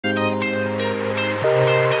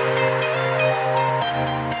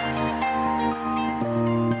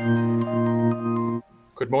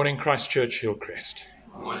morning, Christchurch Hillcrest.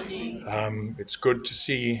 It's good to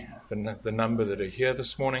see the number that are here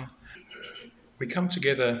this morning. We come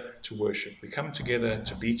together to worship. We come together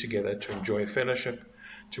to be together, to enjoy fellowship,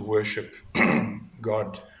 to worship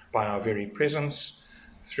God by our very presence,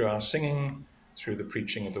 through our singing, through the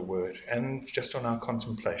preaching of the word, and just on our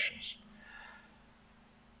contemplations.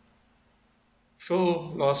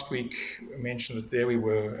 Phil last week mentioned that there we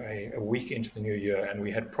were a week into the new year, and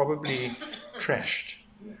we had probably trashed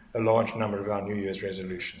a large number of our New Year's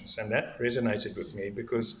resolutions. And that resonated with me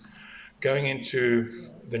because going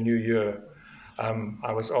into the new year,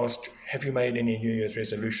 I was asked, have you made any New Year's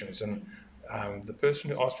resolutions? And the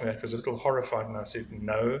person who asked me that was a little horrified, and I said,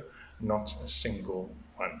 no, not a single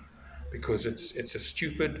one, because it's a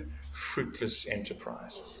stupid, fruitless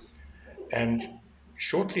enterprise. And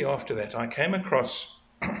shortly after that, I came across,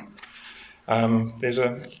 there's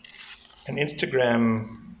an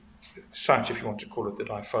Instagram site, if you want to call it,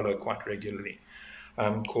 that I follow quite regularly,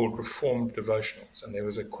 called Reformed Devotionals. And there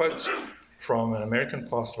was a quote from an American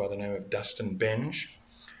pastor by the name of Dustin Benge.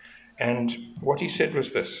 And what he said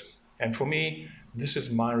was this, and for me, this is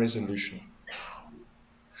my resolution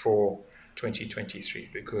for 2023,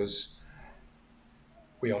 because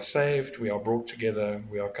we are saved, we are brought together,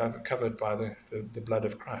 we are covered by the blood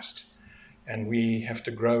of Christ, and we have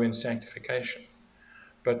to grow in sanctification.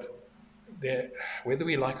 But whether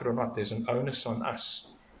we like it or not, there's an onus on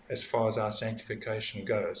us as far as our sanctification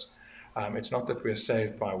goes. It's not that we're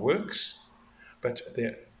saved by works, but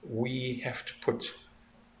we have to put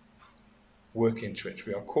work into it.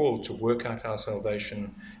 We are called to work out our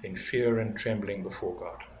salvation in fear and trembling before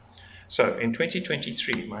God. So in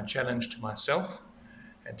 2023, my challenge to myself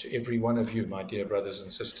and to every one of you, my dear brothers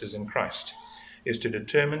and sisters in Christ, is to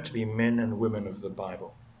determine to be men and women of the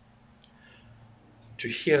Bible, to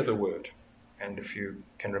hear the word. And if you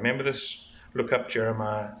can remember this, look up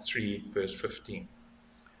Jeremiah 3, verse 15.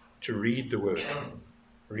 To read the word.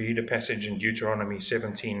 Read a passage in Deuteronomy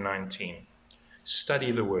 17:19.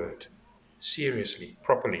 Study the word seriously,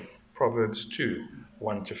 properly. Proverbs 2,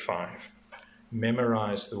 1-5.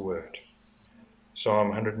 Memorize the word. Psalm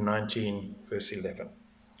 119, verse 11.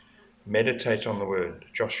 Meditate on the word.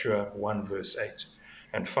 Joshua 1, verse 8.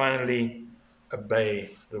 And finally,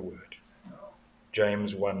 obey the word.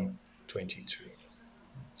 James 1:22.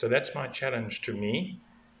 So that's my challenge to me.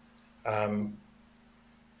 And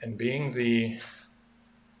being the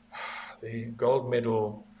gold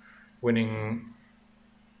medal winning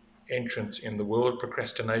entrant in the World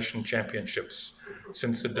Procrastination Championships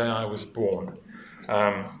since the day I was born,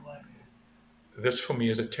 this for me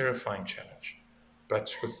is a terrifying challenge.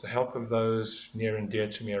 But with the help of those near and dear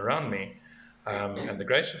to me around me, and the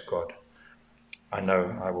grace of God, I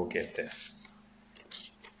know I will get there.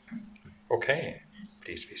 Okay,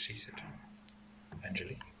 please be seated.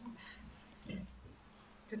 Angelique.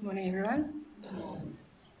 Good morning, everyone.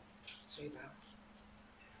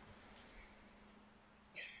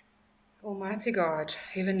 Almighty God,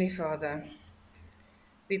 Heavenly Father,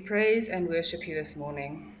 we praise and worship you this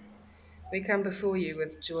morning. We come before you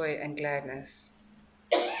with joy and gladness.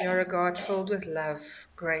 You are a God filled with love,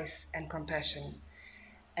 grace, and compassion,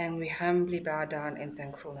 and we humbly bow down in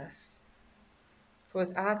thankfulness. For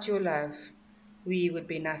without your love, we would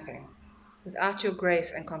be nothing. Without your grace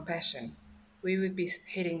and compassion, we would be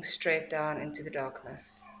heading straight down into the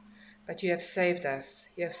darkness. But you have saved us.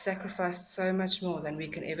 You have sacrificed so much more than we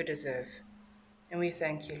can ever deserve. And we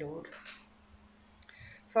thank you, Lord.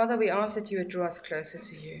 Father, we ask that you would draw us closer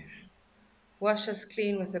to you. Wash us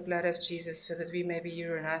clean with the blood of Jesus so that we may be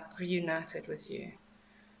reunited with you.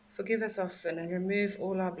 Forgive us our sin and remove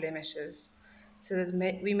all our blemishes so that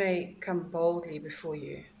we may come boldly before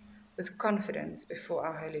you with confidence before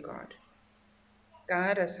our holy God.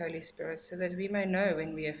 Guide us, Holy Spirit, so that we may know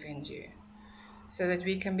when we offend you, so that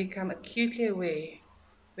we can become acutely aware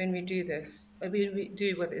when we do this, or when we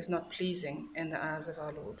do what is not pleasing in the eyes of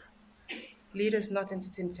our Lord. Lead us not into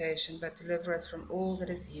temptation, but deliver us from all that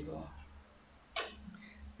is evil.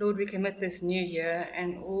 Lord, we commit this new year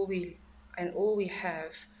and all we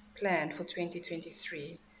have planned for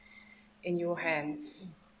 2023 in your hands.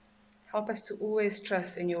 Help us to always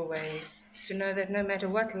trust in your ways, to know that no matter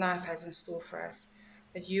what life has in store for us,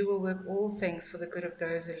 that you will work all things for the good of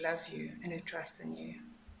those who love you and who trust in you.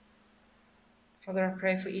 Father, I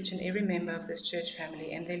pray for each and every member of this church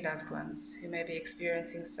family and their loved ones who may be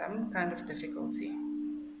experiencing some kind of difficulty,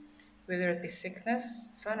 whether it be sickness,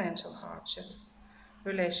 financial hardships,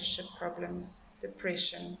 relationship problems,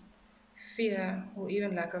 depression, fear, or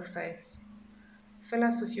even lack of faith. Fill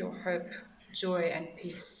us with your hope, joy, and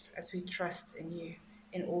peace as we trust in you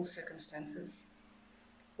in all circumstances.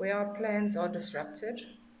 Where our plans are disrupted,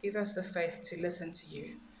 Give us the faith to listen to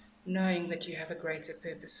you, knowing that you have a greater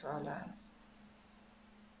purpose for our lives.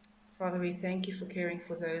 Father, we thank you for caring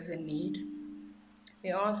for those in need. We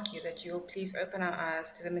ask you that you will please open our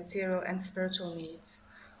eyes to the material and spiritual needs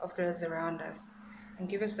of those around us and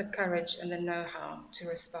give us the courage and the know-how to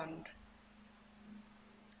respond.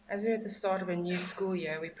 As we're at the start of a new school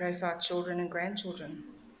year, we pray for our children and grandchildren.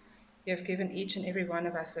 You have given each and every one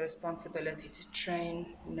of us the responsibility to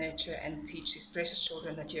train, nurture, and teach these precious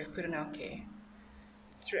children that you have put in our care.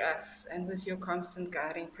 Through us and with your constant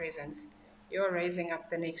guiding presence, you are raising up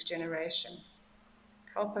the next generation.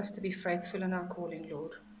 Help us to be faithful in our calling,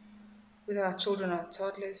 Lord. Whether our children are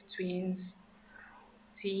toddlers, tweens,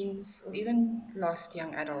 teens, or even lost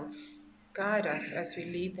young adults, guide us as we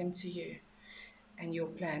lead them to you and your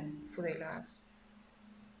plan for their lives.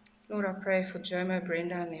 Lord, I pray for Jomo,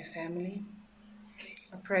 Brenda, and their family.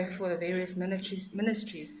 I pray for the various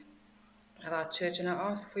ministries of our church, and I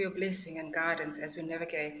ask for your blessing and guidance as we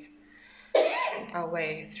navigate our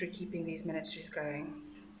way through keeping these ministries going.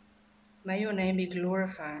 May your name be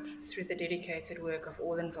glorified through the dedicated work of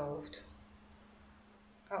all involved.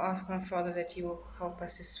 I ask, my Father, that you will help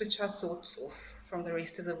us to switch our thoughts off from the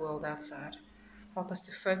rest of the world outside. Help us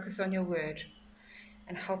to focus on your word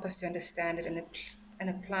and help us to understand it and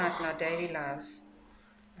apply it in our daily lives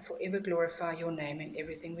and forever glorify your name in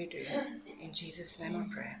everything we do. In Jesus' name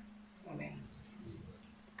I pray. Amen.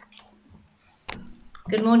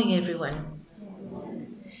 Good morning, everyone.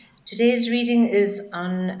 Today's reading is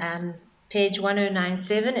on page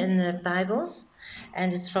 1097 in the Bibles,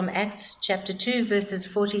 and it's from Acts chapter 2, verses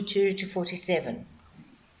 42 to 47.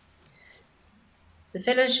 The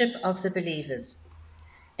fellowship of the believers.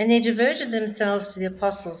 And they devoted themselves to the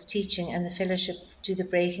apostles' teaching and the fellowship, to the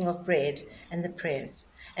breaking of bread and the prayers.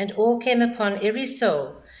 And awe came upon every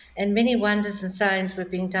soul, and many wonders and signs were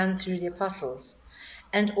being done through the apostles.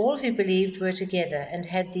 And all who believed were together and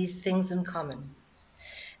had these things in common.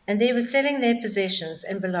 And they were selling their possessions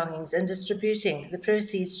and belongings and distributing the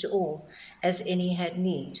proceeds to all as any had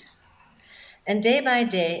need. And day by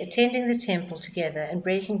day, attending the temple together and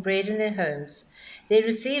breaking bread in their homes, they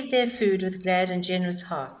received their food with glad and generous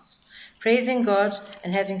hearts, praising God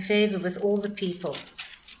and having favor with all the people.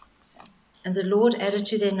 And the Lord added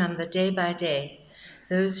to their number day by day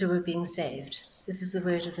those who were being saved. This is the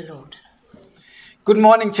word of the Lord. Good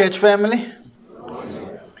morning, church family.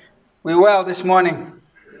 We're well this morning.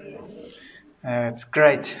 It's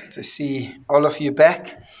great to see all of you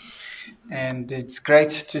back. And it's great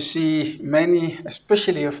to see many,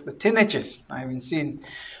 especially of the teenagers I haven't seen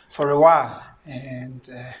for a while. And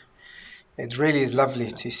it really is lovely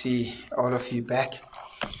to see all of you back.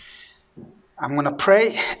 I'm going to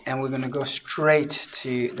pray, and we're going to go straight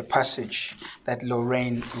to the passage that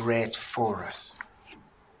Lorraine read for us.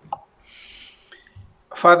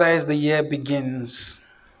 Father, as the year begins,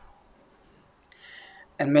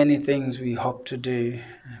 and many things we hope to do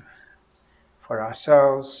for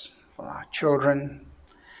ourselves, for our children,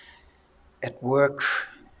 at work,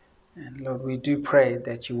 and Lord, we do pray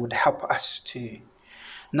that you would help us to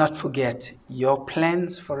not forget your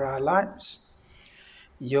plans for our lives,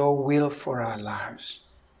 your will for our lives,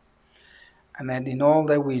 and that in all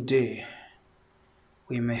that we do,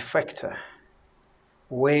 we may factor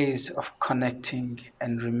ways of connecting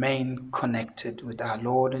and remain connected with our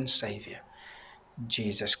Lord and Savior,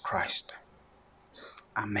 Jesus Christ.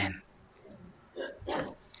 Amen.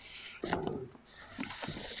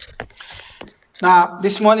 Now,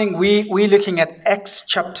 this morning we're looking at Acts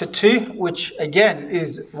chapter 2, which again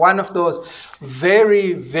is one of those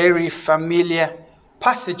very, very familiar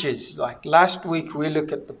passages. Like last week we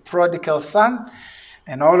looked at the prodigal son,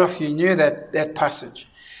 and all of you knew that passage.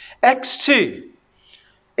 Acts 2,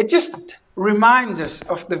 it just reminds us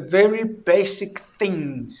of the very basic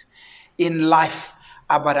things in life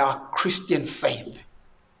about our Christian faith.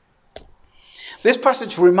 This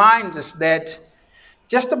passage reminds us that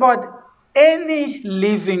just about any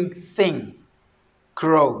living thing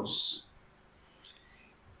grows.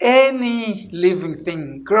 Any living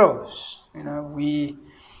thing grows. You know, we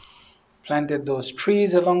planted those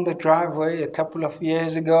trees along the driveway a couple of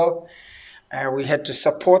years ago. We had to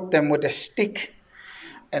support them with a stick,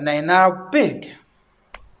 and they're now big.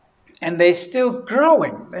 And they're still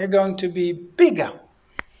growing. They're going to be bigger.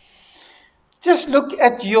 Just look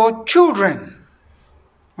at your children.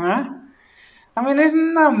 Huh? I mean,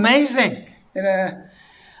 isn't that amazing? You know,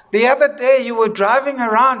 the other day you were driving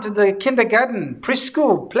around to the kindergarten,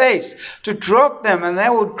 preschool place to drop them, and they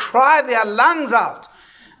would cry their lungs out.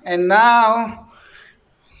 And now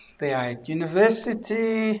they are at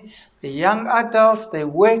university, they're young adults, they're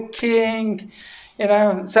working.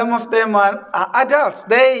 Some of them are adults.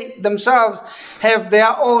 They themselves have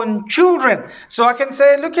their own children. So I can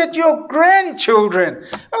say, look at your grandchildren.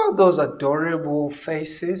 Oh, those adorable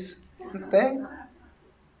faces, aren't they?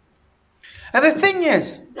 And the thing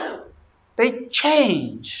is, they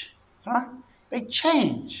change. Right? They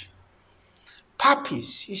change.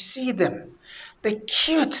 Puppies, you see them. They're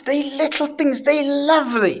cute. They're little things. They're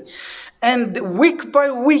lovely. And week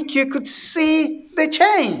by week, you could see the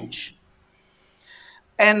change.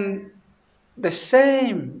 And the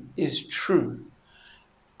same is true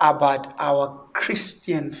about our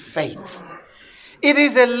Christian faith. It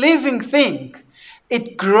is a living thing.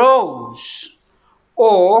 It grows.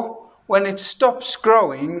 Or when it stops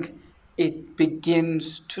growing, it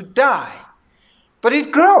begins to die. But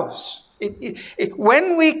it grows.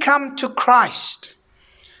 When we come to Christ,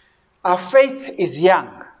 our faith is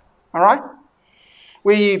young. All right?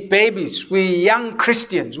 We babies, we young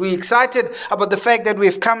Christians, we're excited about the fact that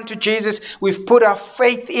we've come to Jesus, we've put our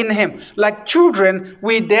faith in Him. Like children,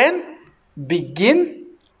 we then begin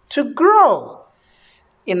to grow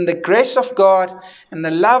in the grace of God and the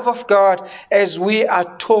love of God as we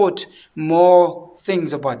are taught more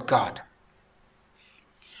things about God.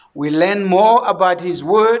 We learn more about His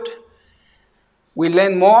Word. We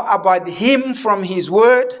learn more about Him from His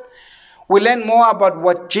Word. We learn more about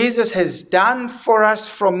what Jesus has done for us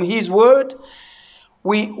from His Word.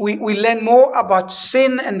 We learn more about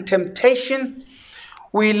sin and temptation.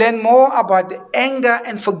 We learn more about anger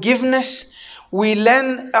and forgiveness. We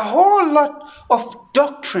learn a whole lot of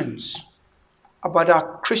doctrines about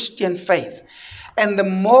our Christian faith. And the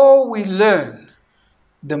more we learn,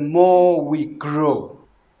 the more we grow.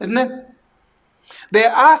 Isn't it?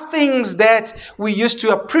 There are things that we used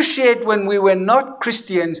to appreciate when we were not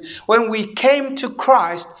Christians. When we came to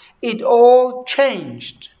Christ, it all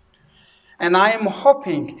changed. And I am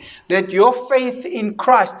hoping that your faith in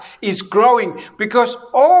Christ is growing, because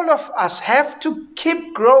all of us have to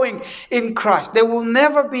keep growing in Christ. There will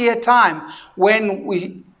never be a time when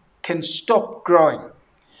we can stop growing,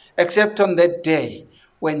 except on that day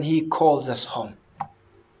when He calls us home.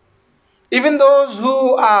 Even those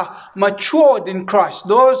who are matured in Christ,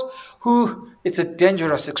 those who, it's a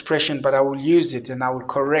dangerous expression, but I will use it and I will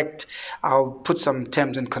I'll put some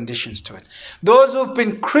terms and conditions to it. Those who've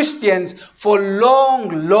been Christians for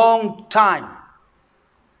long, long time,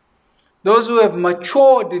 those who have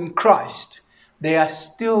matured in Christ, they are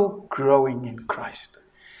still growing in Christ.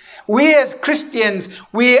 We as Christians,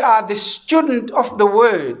 we are the student of the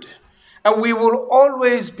Word. And we will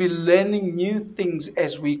always be learning new things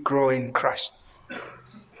as we grow in Christ.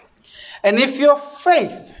 And if your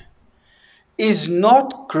faith is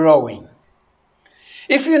not growing,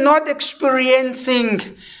 if you're not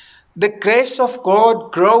experiencing the grace of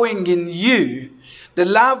God growing in you, the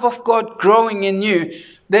love of God growing in you,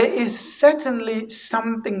 there is certainly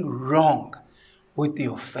something wrong with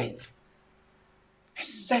your faith. There's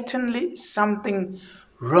certainly something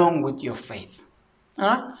wrong with your faith.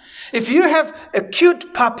 If you have a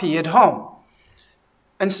cute puppy at home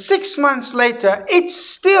and 6 months later it's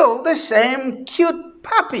still the same cute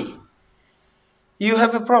puppy, you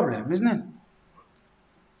have a problem, isn't it?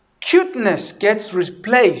 Cuteness gets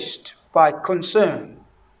replaced by concern.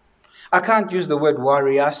 I can't use the word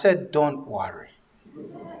worry. I said don't worry.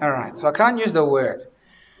 All right, so I can't use the word.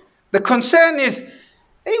 The concern is,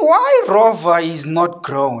 hey, why Rover is not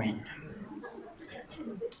growing?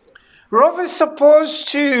 Rover is supposed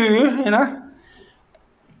to,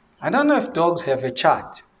 I don't know if dogs have a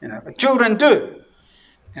chart, but children do.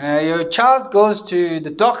 Your child goes to the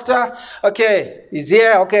doctor, okay, he's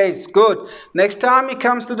here, okay, it's good. Next time he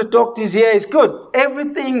comes to the doctor, he's here, it's good.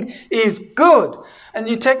 Everything is good. And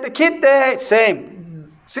you take the kid there, it's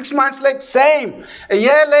same. 6 months later, same. A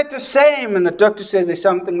year later, same. And the doctor says there's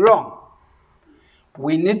something wrong.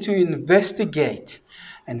 We need to investigate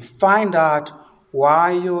and find out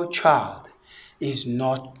why your child is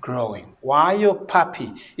not growing, why your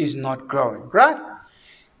puppy is not growing, right?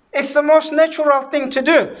 It's the most natural thing to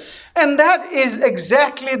do. And that is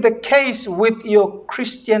exactly the case with your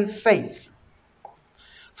Christian faith.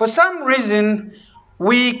 For some reason,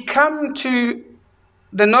 we come to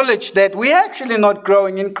the knowledge that we're actually not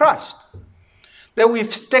growing in Christ, that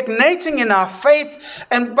we're stagnating in our faith,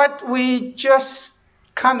 but we just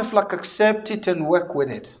kind of like accept it and work with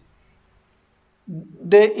it.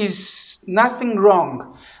 There is nothing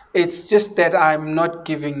wrong. It's just that I'm not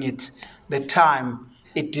giving it the time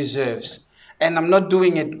it deserves. And I'm not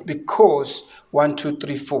doing it because 1, 2,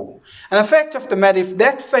 3, 4. And the fact of the matter, if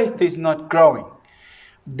that faith is not growing,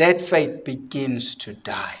 that faith begins to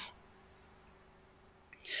die.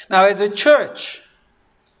 Now, as a church,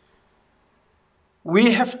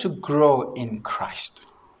 we have to grow in Christ.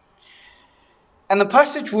 And the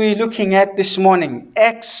passage we're looking at this morning,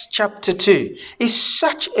 Acts chapter 2, is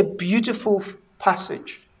such a beautiful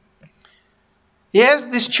passage. Here's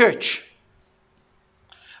this church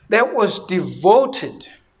that was devoted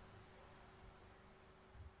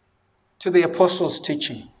to the apostles'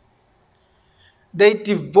 teaching. They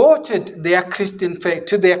devoted their Christian faith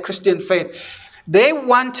to their Christian faith. They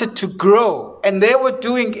wanted to grow, and they were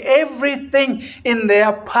doing everything in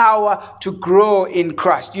their power to grow in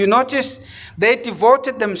Christ. You notice they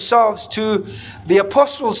devoted themselves to the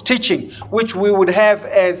apostles' teaching, which we would have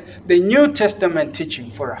as the New Testament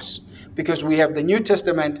teaching for us, because we have the New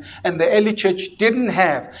Testament and the early church didn't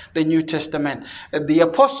have the New Testament. The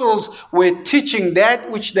apostles were teaching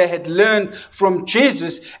that which they had learned from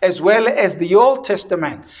Jesus as well as the Old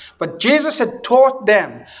Testament. But Jesus had taught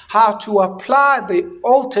them how to apply the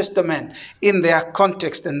Old Testament in their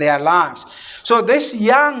context and their lives. So this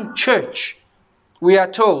young church, we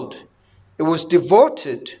are told, it was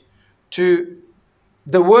devoted to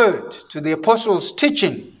the word, to the apostles'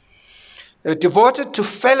 teaching. They were devoted to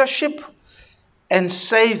fellowship and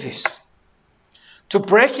service, to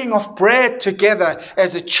breaking of bread together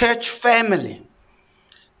as a church family,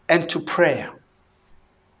 and to prayer.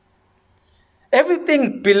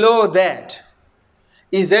 Everything below that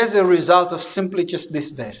is as a result of simply just this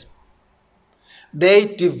verse. They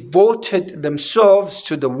devoted themselves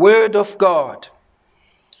to the word of God.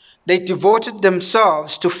 They devoted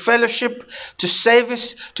themselves to fellowship, to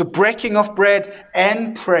service, to breaking of bread,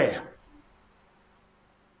 and prayer.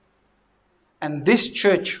 And this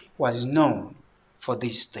church was known for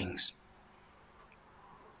these things.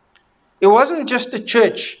 It wasn't just a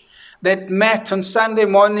church that met on Sunday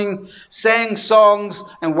morning, sang songs,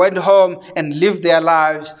 and went home and lived their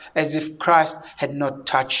lives as if Christ had not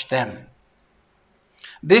touched them.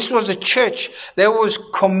 This was a church that was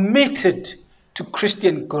committed to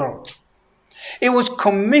Christian growth. It was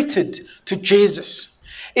committed to Jesus.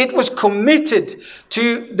 It was committed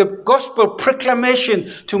to the gospel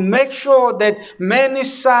proclamation to make sure that many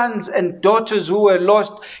sons and daughters who were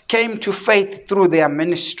lost came to faith through their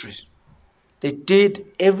ministries. They did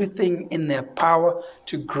everything in their power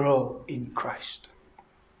to grow in Christ.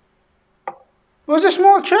 It was a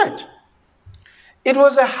small church. It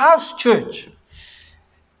was a house church.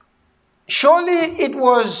 Surely it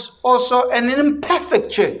was also an imperfect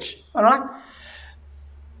church, all right?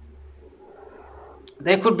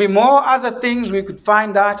 There could be more other things we could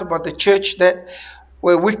find out about the church that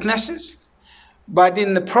were weaknesses. But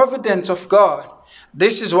in the providence of God,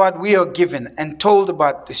 this is what we are given and told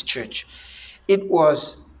about this church. It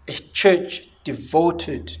was a church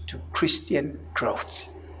devoted to Christian growth.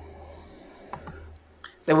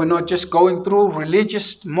 They were not just going through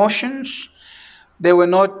religious motions. They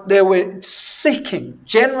were seeking,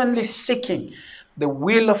 genuinely seeking the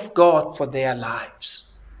will of God for their lives.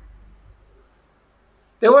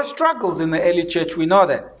 There were struggles in the early church, we know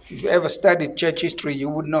that. If you ever studied church history, you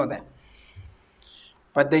would know that.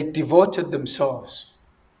 But they devoted themselves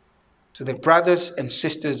to their brothers and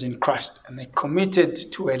sisters in Christ, and they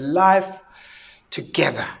committed to a life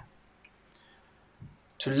together,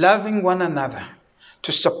 to loving one another,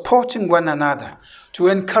 to supporting one another, to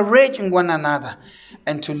encouraging one another,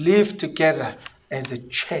 and to live together as a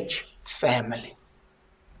church family.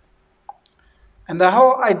 And the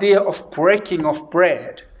whole idea of breaking of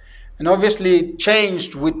bread, and obviously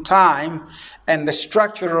changed with time, and the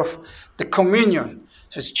structure of the communion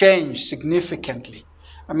has changed significantly.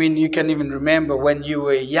 I mean, you can even remember when you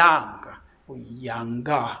were young, or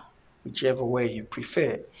younger, whichever way you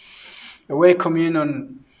prefer. The way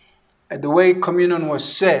communion was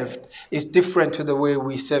served is different to the way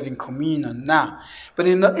we're serving communion now. But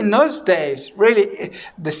in those days, really,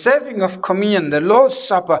 the serving of communion, the Lord's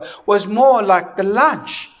Supper, was more like the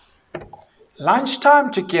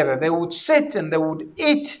lunchtime together. They would sit and they would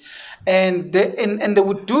eat, and they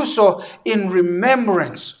would do so in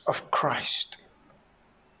remembrance of Christ.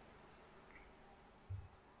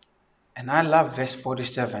 And I love verse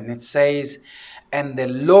 47. It says, "And the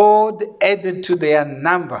Lord added to their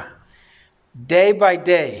number day by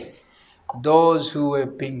day those who were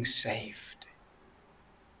being saved."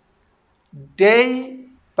 Day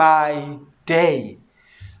by day,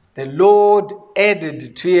 the Lord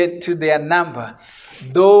added to their number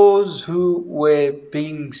those who were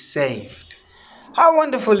being saved. How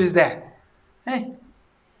wonderful is that? Hey.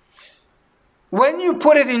 When you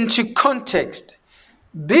put it into context,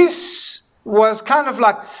 this was kind of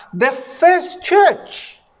like the first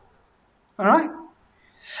church. All right?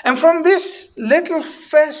 And from this little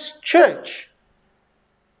first church,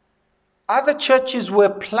 Other churches were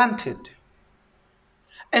planted.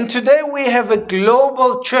 And today we have a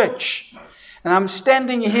global church. And I'm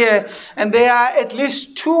standing here, and there are at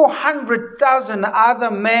least 200,000 other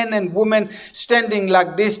men and women standing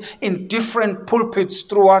like this in different pulpits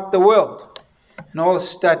throughout the world. And all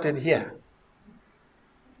started here.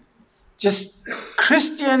 Just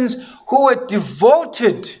Christians who are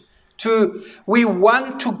devoted to, we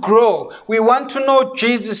want to grow. We want to know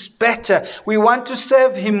Jesus better. We want to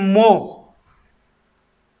serve Him more.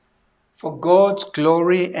 For God's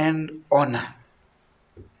glory and honor.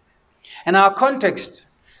 And our context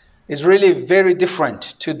is really very different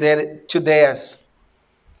to theirs.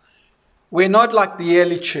 We're not like the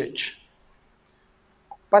early church.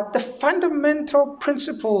 But the fundamental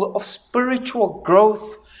principle of spiritual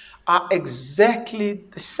growth are exactly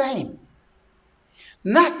the same.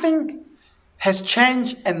 Nothing has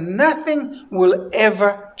changed and nothing will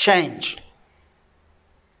ever change.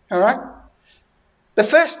 All right? The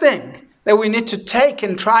first thing that we need to take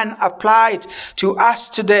and try and apply it to us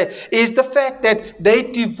today is the fact that they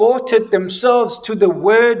devoted themselves to the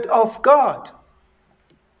Word of God.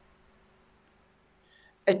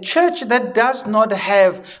 A church that does not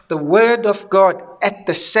have the Word of God at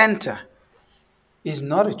the center is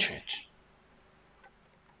not a church.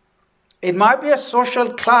 It might be a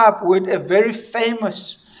social club with a very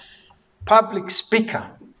famous public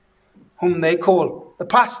speaker whom they call the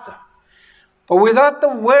pastor. But without the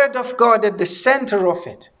Word of God at the center of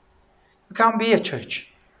it, it can't be a church.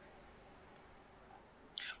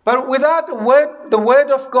 But without the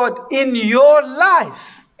Word of God in your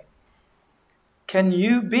life, can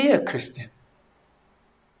you be a Christian?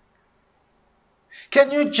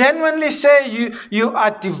 Can you genuinely say you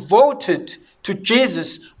are devoted to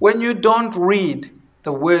Jesus when you don't read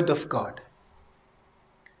the Word of God?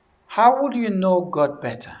 How would you know God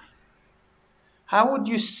better? How would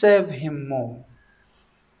you serve Him more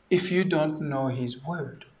if you don't know His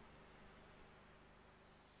Word?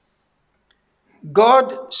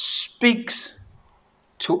 God speaks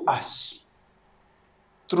to us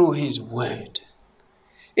through His Word.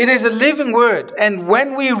 It is a living Word, and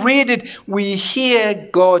when we read it, we hear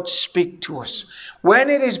God speak to us. When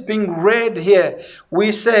it is being read here,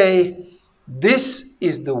 we say, "This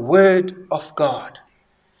is the Word of God."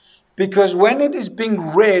 Because when it is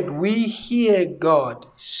being read, we hear God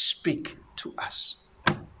speak to us.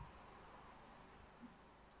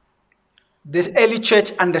 This early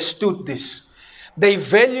church understood this. They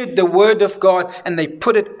valued the Word of God and they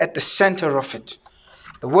put it at the center of it.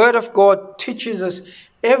 The Word of God teaches us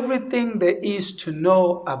everything there is to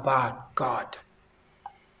know about God.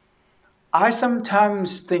 I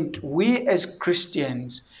sometimes think we as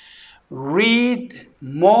Christians read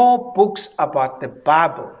more books about the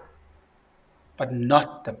Bible, but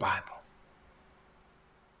not the Bible.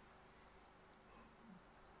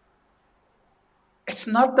 It's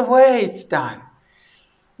not the way it's done.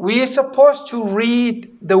 We are supposed to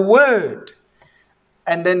read the Word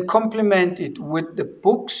and then complement it with the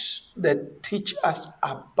books that teach us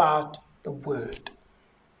about the Word.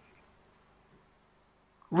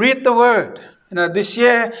 Read the Word. You know, this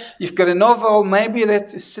year you've got a novel maybe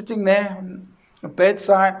that's sitting there on the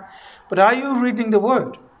bedside, but are you reading the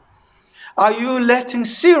Word? Are you letting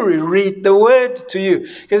Siri read the Word to you?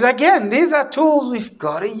 Because again, these are tools we've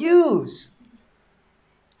got to use.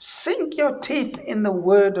 Sink your teeth in the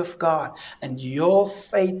Word of God and your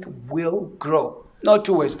faith will grow. No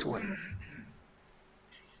two ways to it.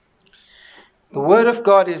 The Word of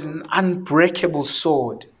God is an unbreakable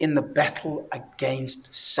sword in the battle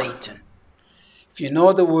against Satan. If you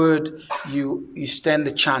know the Word, you stand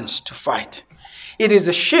a chance to fight. It is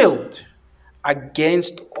a shield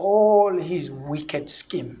against all his wicked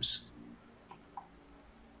schemes.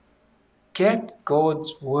 Get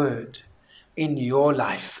God's Word in your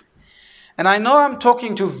life. And I know I'm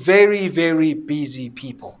talking to very, very busy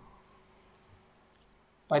people.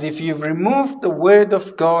 But if you've removed the Word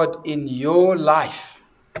of God in your life,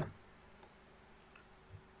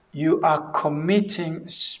 you are committing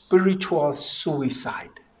spiritual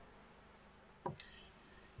suicide.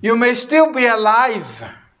 You may still be alive.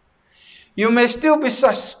 You may still be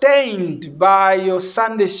sustained by your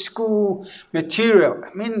Sunday school material. I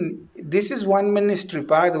mean, this is one ministry,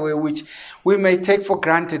 by the way, which we may take for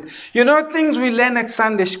granted. You know, things we learn at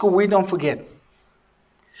Sunday school, we don't forget.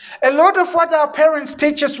 A lot of what our parents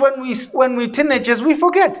teach us when we're teenagers, we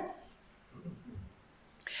forget.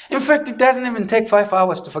 In fact, it doesn't even take 5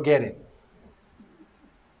 hours to forget it.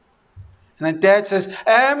 And then dad says,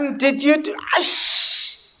 did you do...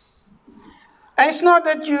 And it's not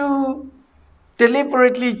that you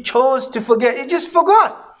deliberately chose to forget. You just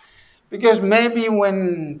forgot. Because maybe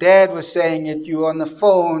when Dad was saying it, you were on the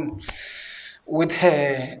phone with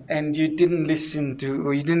her and you didn't listen to,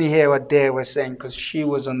 or you didn't hear what Dad was saying because she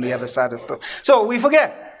was on the other side of the phone. So we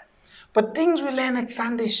forget. But things we learn at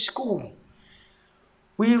Sunday school,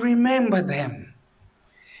 we remember them.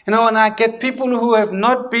 You know, and I get people who have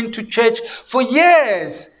not been to church for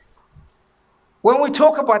years. When we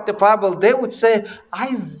talk about the Bible, they would say,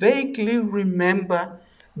 I vaguely remember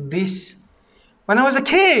this. When I was a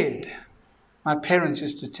kid, my parents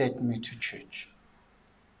used to take me to church.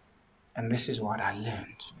 And this is what I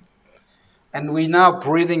learned. And we're now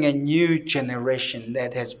breathing a new generation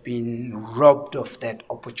that has been robbed of that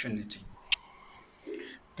opportunity.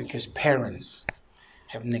 Because parents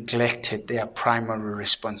have neglected their primary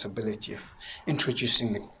responsibility of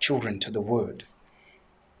introducing the children to the Word.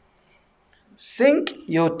 Sink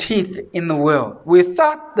your teeth in the world.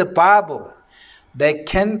 Without the Bible, there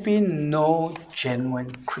can be no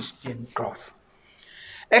genuine Christian growth.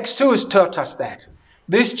 Acts 2 has taught us that.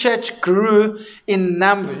 This church grew in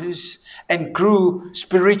numbers and grew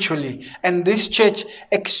spiritually. And this church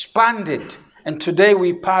expanded. And today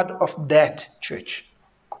we're part of that church.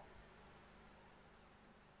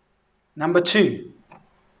 Number 2,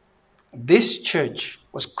 this church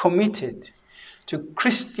was committed to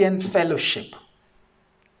Christian fellowship.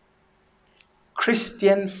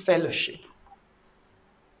 Christian fellowship.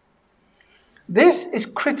 This is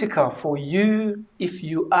critical for you if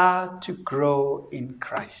you are to grow in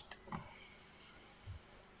Christ.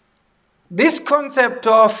 This concept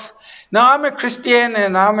of, now I'm a Christian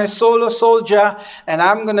and I'm a solo soldier and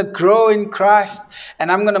I'm going to grow in Christ and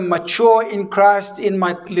I'm going to mature in Christ in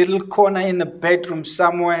my little corner in a bedroom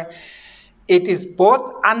somewhere. It is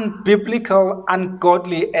both unbiblical,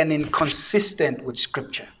 ungodly, and inconsistent with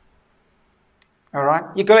Scripture. All right?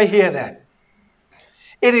 You got to hear that.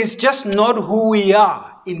 It is just not who we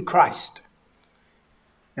are in Christ.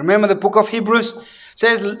 Remember the book of Hebrews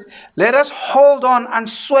says, let us hold on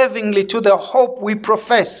unswervingly to the hope we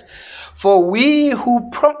profess. For he who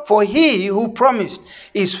promised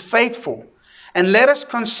is faithful. And let us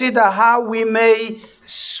consider how we may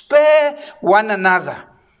spare one another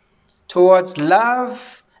towards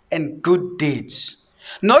love and good deeds,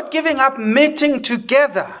 not giving up meeting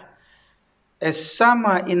together as some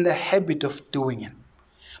are in the habit of doing it,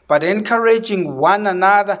 but encouraging one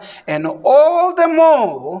another, and all the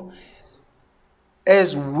more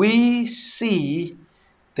as we see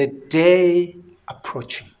the day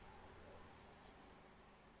approaching.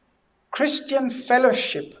 Christian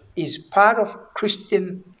fellowship is part of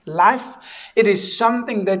Christian life. It is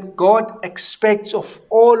something that God expects of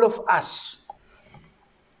all of us,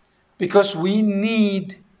 because we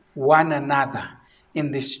need one another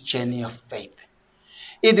in this journey of faith.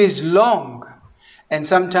 It is long, and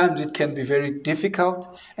sometimes it can be very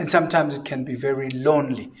difficult, and sometimes it can be very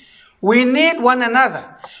lonely. We need one another.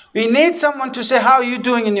 We need someone to say, how are you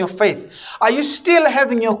doing in your faith? Are you still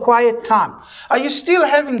having your quiet time? Are you still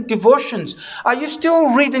having devotions? Are you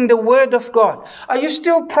still reading the Word of God? Are you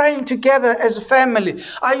still praying together as a family?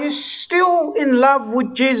 Are you still in love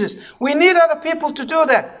with Jesus? We need other people to do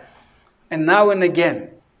that. And now and again,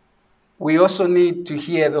 we also need to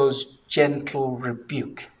hear those gentle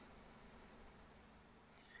rebuke,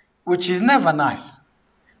 which is never nice,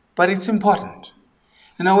 but it's important.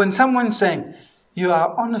 You know, when someone's saying, you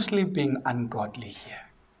are honestly being ungodly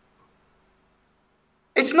here.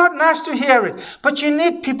 It's not nice to hear it, but you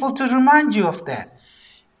need people to remind you of that.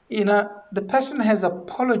 You know, the person has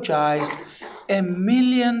apologized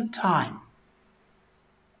 1,000,000 times.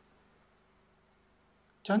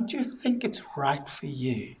 Don't you think it's right for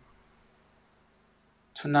you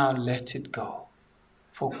to now let it go?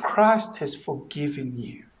 For Christ has forgiven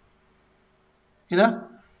you. You know,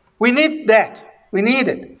 we need that. We need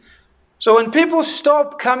it. So when people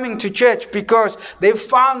stop coming to church because they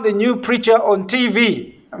found the new preacher on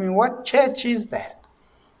TV, I mean, what church is that?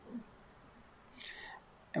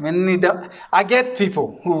 I mean, I get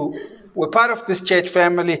people who were part of this church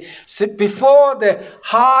family before the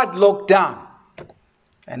hard lockdown,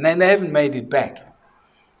 and then they haven't made it back.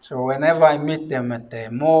 So whenever I meet them at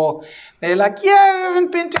the mall, they're like, yeah, we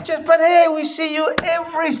haven't been to church, but hey, we see you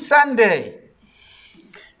every Sunday.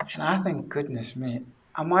 And I think, goodness me,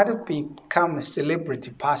 I might have become a celebrity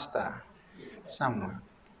pastor somewhere.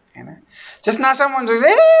 You know? Just now someone says,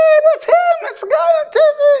 hey, that's him, that's the guy on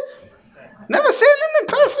TV. Never seen him in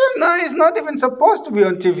person. No, he's not even supposed to be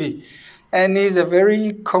on TV. And he's a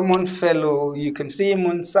very common fellow. You can see him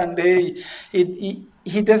on Sunday.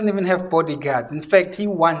 He doesn't even have bodyguards. In fact, he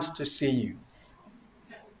wants to see you.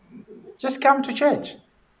 Just come to church.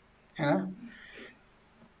 You know?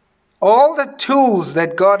 All the tools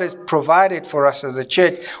that God has provided for us as a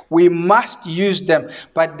church, we must use them.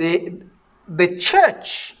 But the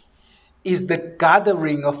church is the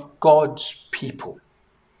gathering of God's people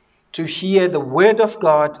to hear the word of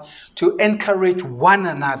God, to encourage one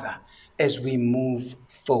another as we move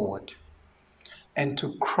forward, and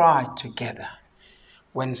to cry together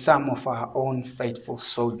when some of our own faithful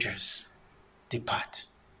soldiers depart.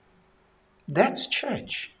 That's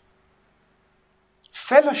church.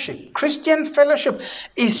 Fellowship, Christian fellowship,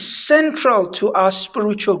 is central to our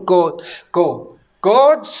spiritual goal.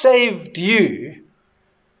 God saved you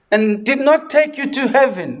and did not take you to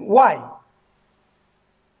heaven. Why?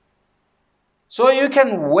 So you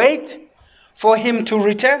can wait for him to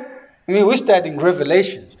return. I mean, we're studying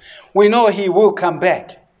Revelations. We know he will come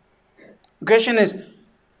back. The question is,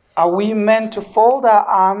 are we meant to fold our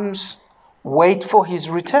arms, wait for his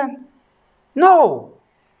return? No.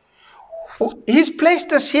 He's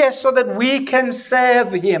placed us here so that we can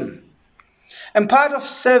serve him. And part of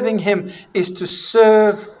serving him is to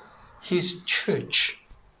serve his church.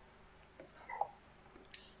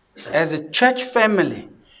 As a church family,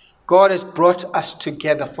 God has brought us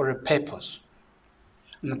together for a purpose.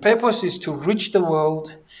 And the purpose is to reach the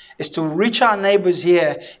world, is to reach our neighbors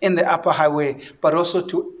here in the upper highway, but also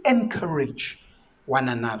to encourage one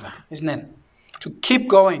another, isn't it? To keep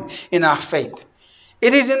going in our faith.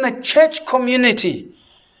 It is in the church community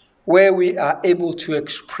where we are able to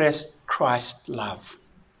express Christ's love.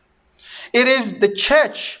 It is the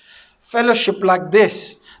church fellowship like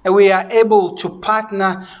this that we are able to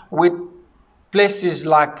partner with places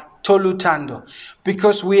like Tolutando,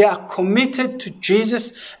 because we are committed to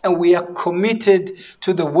Jesus and we are committed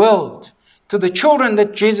to the world, to the children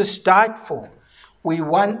that Jesus died for. We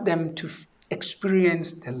want them to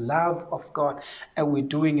experience the love of God, and we're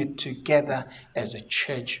doing it together as a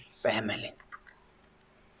church family.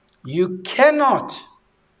 You cannot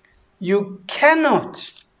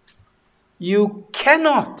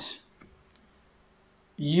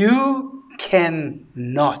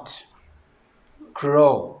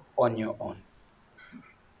grow on your own.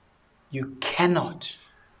 You cannot.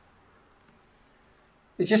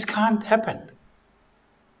 It just can't happen.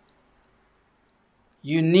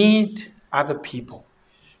 You need other people.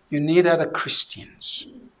 You need other Christians.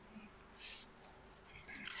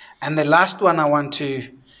 And the last one I want to,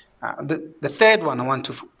 the third one I want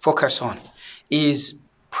to focus on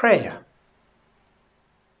is prayer.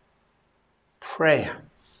 Prayer.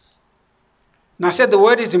 And I said the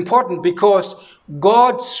word is important because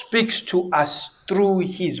God speaks to us through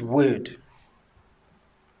his word.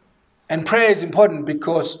 And prayer is important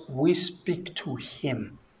because we speak to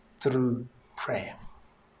him through prayer.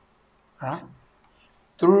 Right?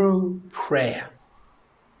 Through prayer.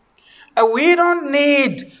 And we don't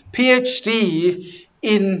need PhD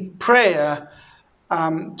in prayer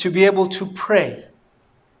to be able to pray.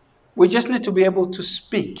 We just need to be able to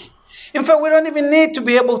speak. In fact, we don't even need to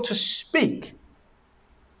be able to speak,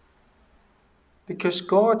 because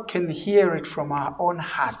God can hear it from our own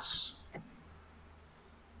hearts.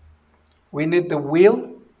 We need the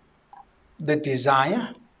will, the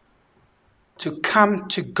desire to come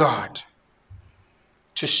to God,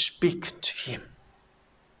 to speak to him.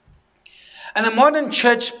 And the modern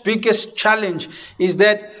church's biggest challenge is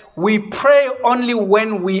that we pray only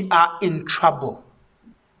when we are in trouble.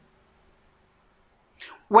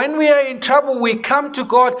 When we are in trouble, we come to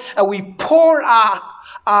God and we pour our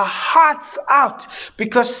hearts out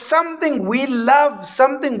because something we love,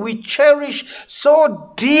 something we cherish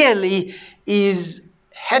so dearly is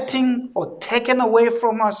hurting or taken away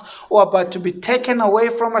from us or about to be taken away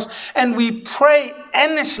from us. And we pray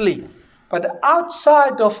earnestly. But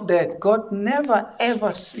outside of that, God never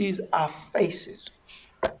ever sees our faces.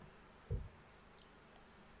 He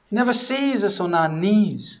never sees us on our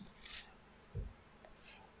knees.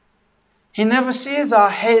 He never sees our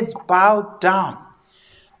heads bowed down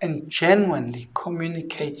and genuinely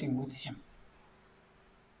communicating with him.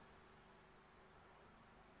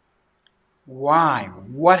 Why?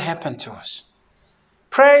 What happened to us?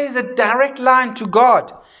 Prayer is a direct line to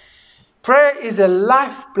God. Prayer is a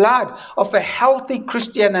lifeblood of a healthy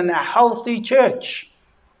Christian and a healthy church.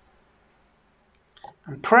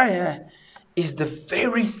 And prayer is the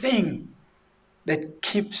very thing that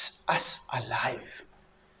keeps us alive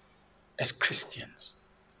as Christians.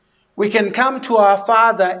 We can come to our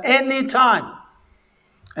Father anytime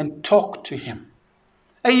and talk to him.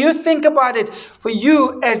 And you think about it, for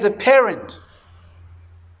you as a parent,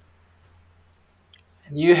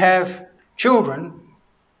 and you have children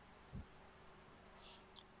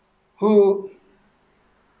who,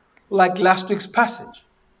 like last week's passage,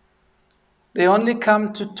 They only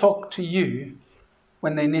come to talk to you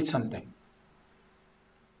when they need something.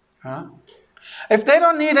 Huh? If they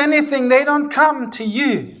don't need anything, they don't come to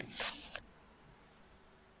you.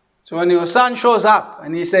 So when your son shows up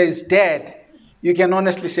and he says, Dad, you can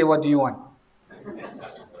honestly say, what do you want?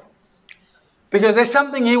 Because there's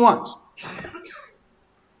something he wants.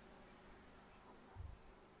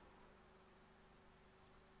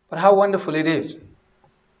 But how wonderful it is.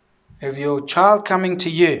 Have your child coming to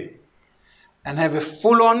you and have a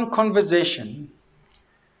full-on conversation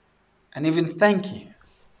and even thank you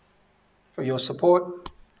for your support,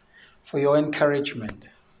 for your encouragement,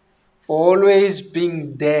 for always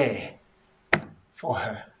being there for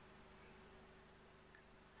her.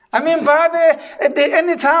 I mean, by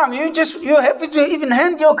any time, you have to even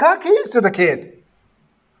hand your car keys to the kid.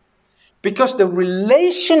 Because the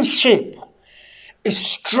relationship is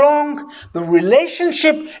strong, the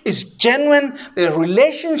relationship is genuine, the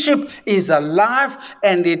relationship is alive,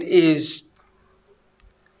 and it is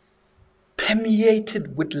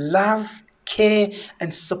permeated with love, care,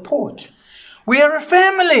 and support. We are a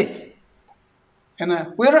family.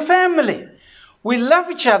 We're a family. We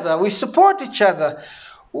love each other. We support each other.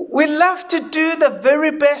 We love to do the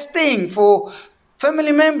very best thing for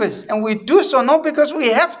family members. And we do so not because we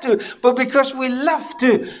have to, but because we love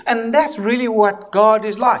to. And that's really what God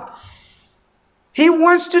is like. He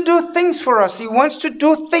wants to do things for us. He wants to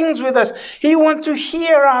do things with us. He wants to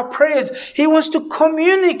hear our prayers. He wants to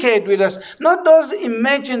communicate with us. Not those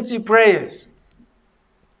emergency prayers.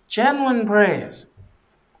 Genuine prayers.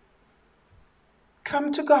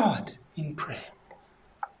 Come to God in prayer.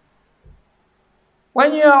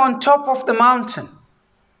 When you are on top of the mountain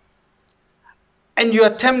and you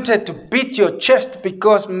are tempted to beat your chest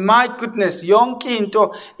because, my goodness, Yonki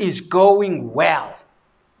Into is going well,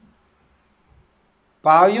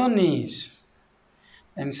 bow your knees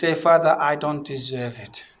and say, Father, I don't deserve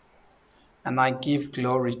it, and I give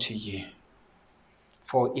glory to you,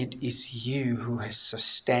 for it is you who has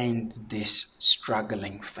sustained this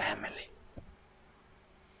struggling family.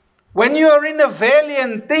 When you are in a valley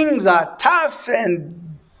and things are tough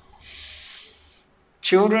and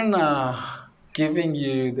children are giving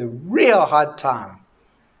you the real hard time,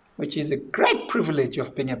 which is a great privilege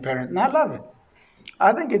of being a parent, and I love it.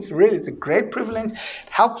 I think it's a great privilege. It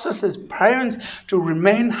helps us as parents to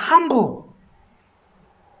remain humble.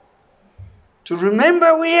 To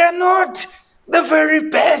remember we are not the very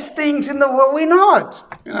best things in the world. We're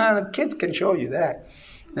not. The kids can show you that.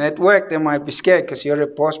 At work, they might be scared because you're a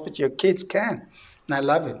boss, but your kids can. And I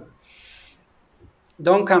love it.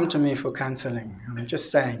 Don't come to me for counseling. I'm just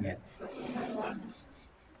saying it.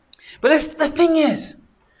 But the thing is,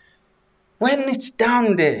 when it's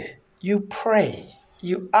down there, you pray.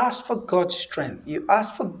 You ask for God's strength. You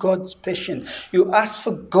ask for God's patience. You ask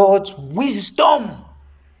for God's wisdom.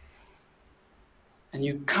 And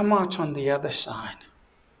you come out on the other side.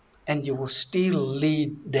 And you will still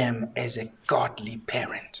lead them as a godly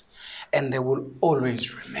parent. And they will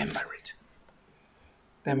always remember it.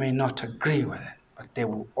 They may not agree with it, but they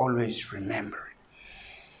will always remember it.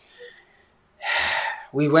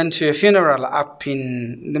 We went to a funeral up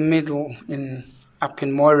in the middle, up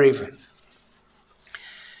in Moy River,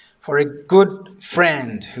 for a good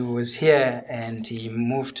friend who was here and he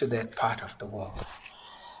moved to that part of the world.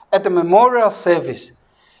 At the memorial service,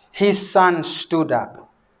 his son stood up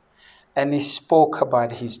and he spoke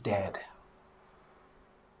about his dad.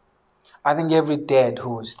 I think every dad who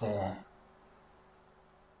was there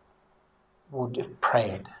would have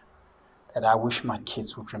prayed that I wish my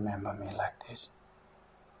kids would remember me like this.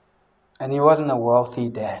 And he wasn't a wealthy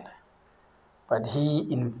dad, but he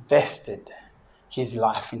invested his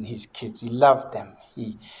life in his kids. He loved them.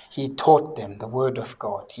 He taught them the word of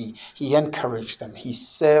God. He encouraged them. He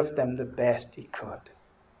served them the best he could.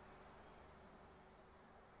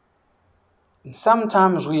 And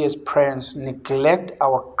sometimes we as parents neglect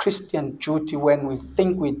our Christian duty when we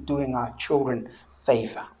think we're doing our children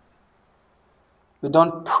favor. We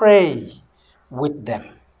don't pray with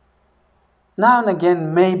them. Now and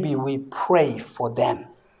again, maybe we pray for them.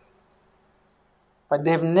 But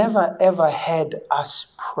they've never ever had us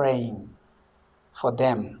praying for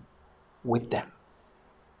them with them.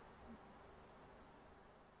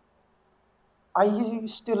 Are you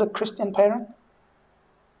still a Christian parent?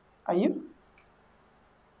 Are you?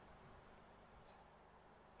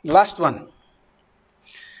 Last one.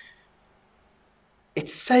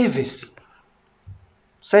 It's service.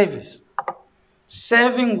 Service.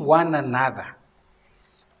 Serving one another.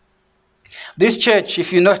 This church,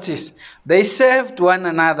 if you notice, they served one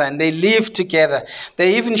another and they lived together.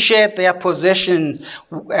 They even shared their possessions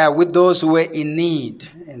with those who were in need.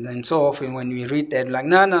 And then so often when we read that, like,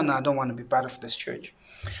 no, I don't want to be part of this church.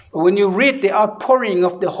 But when you read the outpouring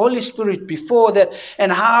of the Holy Spirit before that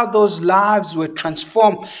and how those lives were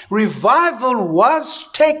transformed, revival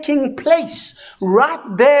was taking place right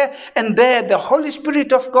there and there. The Holy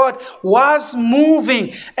Spirit of God was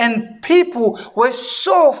moving and people were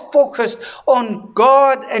so focused on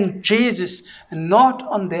God and Jesus and not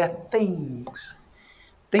on their things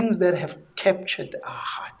that have captured our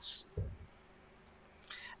hearts.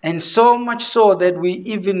 And so much so that we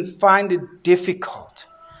even find it difficult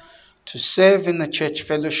to serve in the church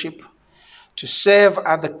fellowship, to serve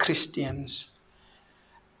other Christians.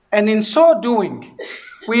 And in so doing,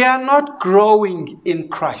 we are not growing in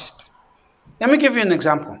Christ. Let me give you an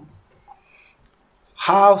example.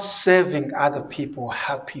 How serving other people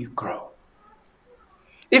help you grow.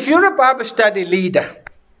 If you're a Bible study leader,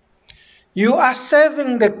 you are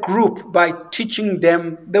serving the group by teaching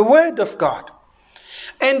them the Word of God.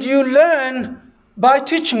 And you learn by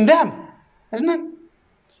teaching them, isn't it?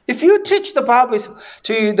 If you teach the Bible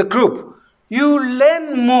to the group, you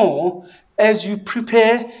learn more as you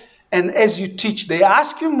prepare and as you teach. They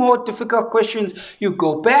ask you more difficult questions. You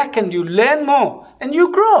go back and you learn more and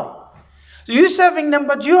you grow. So you're serving them,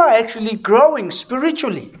 but you are actually growing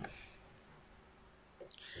spiritually.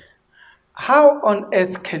 How on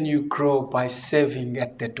earth can you grow by serving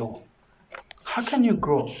at the door? How can you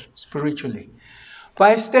grow spiritually?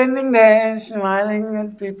 By standing there smiling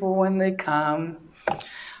at people when they come.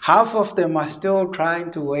 Half of them are still trying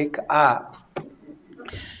to wake up.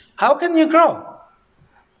 How can you grow?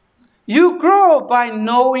 You grow by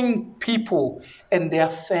knowing people and their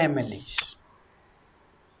families.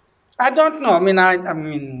 I don't know. I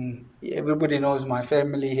mean, everybody knows my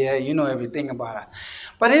family here. You know everything about it.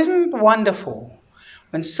 But isn't it wonderful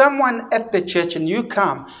when someone at the church and you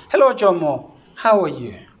come, hello, Jomo, how are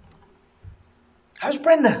you? How's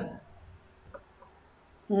Brenda?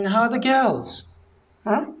 And how are the girls?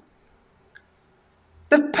 Huh?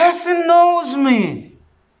 The person knows me,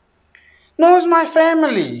 knows my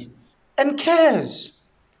family, and cares.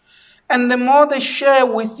 And the more they share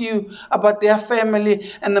with you about their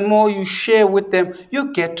family, and the more you share with them,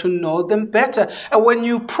 you get to know them better. And when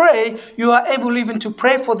you pray, you are able even to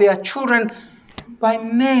pray for their children by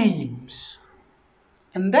names.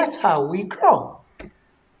 And that's how we grow.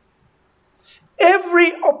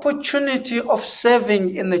 Every opportunity of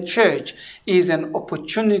serving in the church is an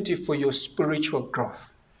opportunity for your spiritual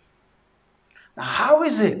growth. Now, how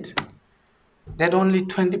is it that only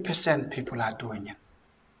 20% people are doing it?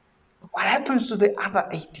 What happens to the other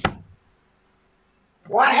 80?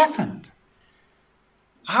 What happened?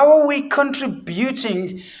 How are we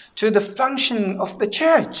contributing to the function of the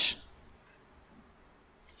church?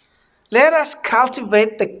 Let us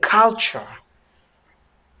cultivate the culture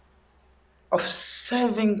of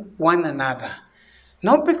serving one another,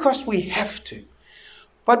 not because we have to,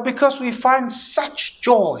 but because we find such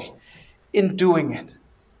joy in doing it.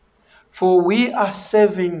 For we are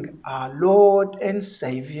serving our Lord and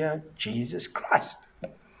Savior, Jesus Christ.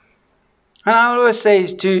 And I always say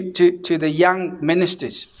to the young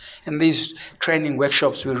ministers in these training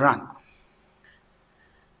workshops we run,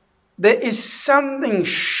 there is something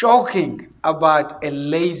shocking about a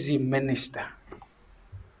lazy minister.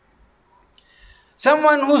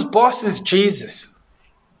 Someone whose boss is Jesus,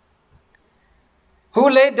 who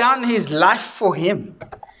laid down his life for him.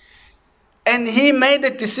 And he made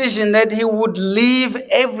a decision that he would leave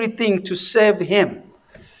everything to serve him.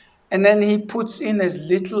 And then he puts in as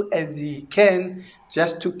little as he can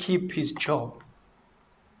just to keep his job.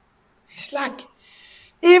 It's like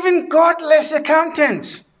even godless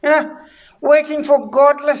accountants, working for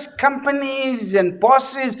godless companies and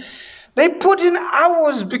bosses. They put in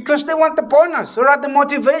hours because they want the bonus, or the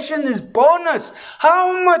motivation is bonus.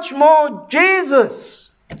 How much more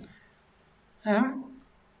Jesus?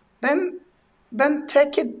 Then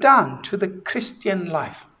take it down to the Christian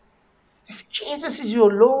life. If Jesus is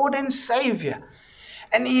your Lord and Savior,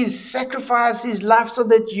 and He sacrificed His life so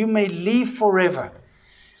that you may live forever,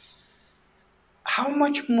 how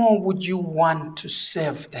much more would you want to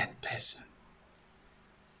serve that person?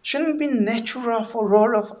 Shouldn't it be natural for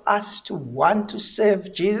all of us to want to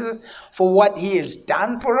serve Jesus for what He has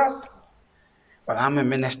done for us? Well, I'm a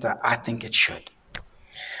minister. I think it should.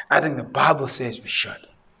 I think the Bible says we should.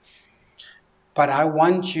 But I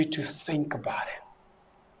want you to think about it.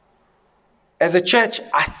 As a church,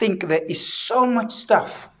 I think there is so much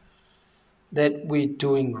stuff that we're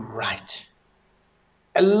doing right.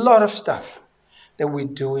 A lot of stuff. that we're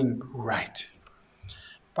doing right.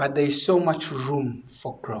 But there's so much room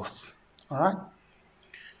for growth. All right?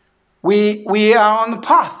 We are on the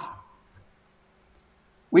path.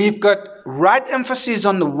 We've got right emphasis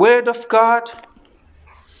on the Word of God.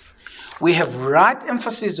 We have right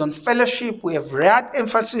emphasis on fellowship. We have right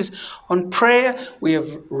emphasis on prayer. We have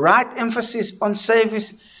right emphasis on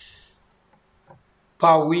service.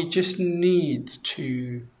 But we just need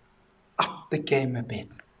to up the game a bit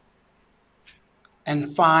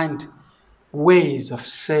and find ways of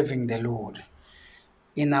serving the Lord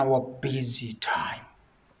in our busy time.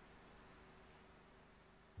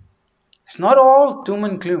 It's not all doom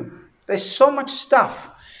and gloom. There's so much stuff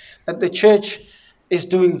that the church is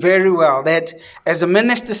doing very well that as a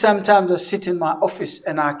minister sometimes I sit in my office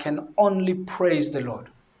and I can only praise the Lord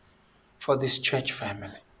for this church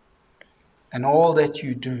family and all that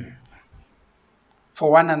you do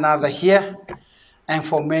for one another here and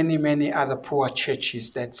for many, many other poor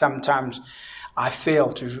churches that sometimes I fail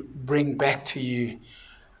to bring back to you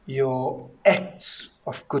your acts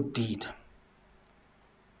of good deed.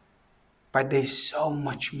 But there's so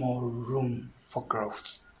much more room for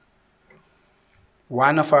growth.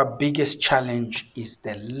 One of our biggest challenges is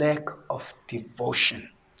the lack of devotion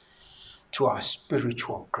to our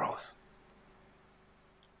spiritual growth.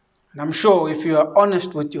 And I'm sure if you are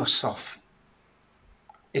honest with yourself,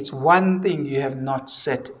 it's one thing you have not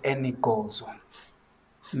set any goals on,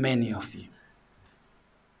 many of you.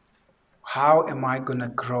 How am I going to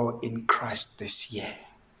grow in Christ this year?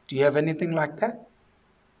 Do you have anything like that?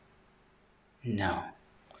 No.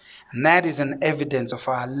 And that is an evidence of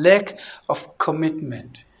our lack of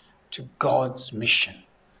commitment to God's mission.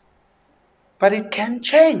 But it can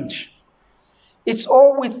change. It's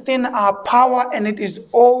all within our power and it is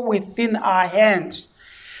all within our hands.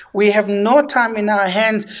 We have no time in our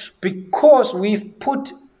hands because we've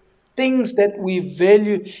put things that we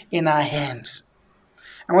value in our hands.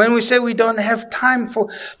 And when we say we don't have time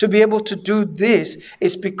to be able to do this,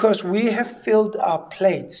 it's because we have filled our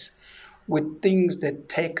plates with things that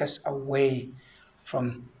take us away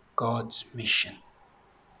from God's mission.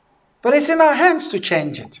 But it's in our hands to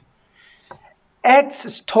change it. Acts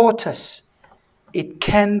has taught us it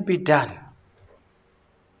can be done.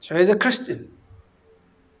 So as a Christian,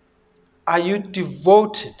 are you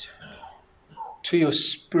devoted to your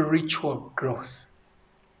spiritual growth?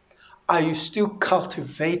 Are you still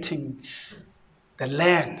cultivating the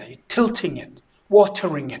land? Are you tilting it,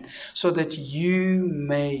 watering it, so that you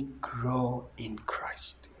may grow in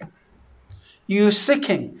Christ? You're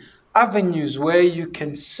seeking avenues where you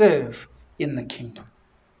can serve in the kingdom.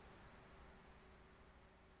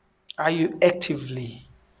 Are you actively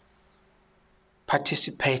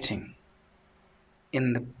participating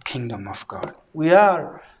in the kingdom of God? We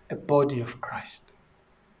are a body of Christ.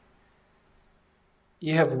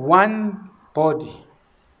 You have one body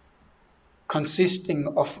consisting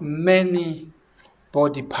of many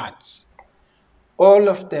body parts. All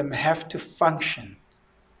of them have to function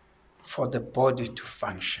for the body to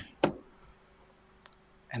function.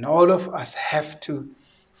 And all of us have to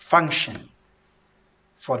function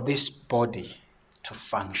for this body to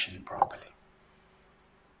function properly.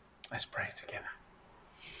 Let's pray together.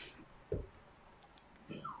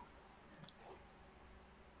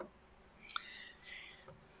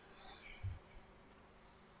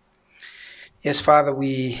 Yes, Father,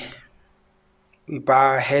 we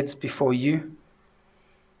bow our heads before you,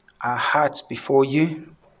 our hearts before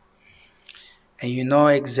you, and you know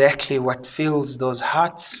exactly what fills those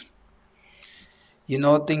hearts. You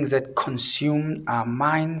know things that consume our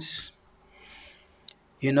minds.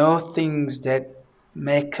 You know things that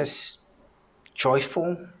make us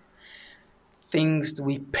joyful, things that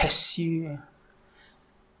we pursue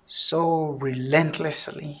so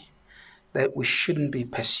relentlessly that we shouldn't be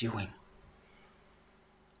pursuing.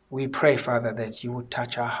 We pray, Father, that you would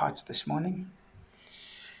touch our hearts this morning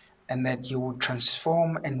and that you would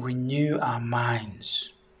transform and renew our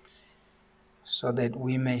minds so that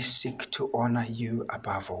we may seek to honor you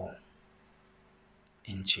above all.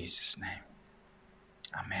 In Jesus' name,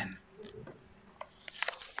 amen.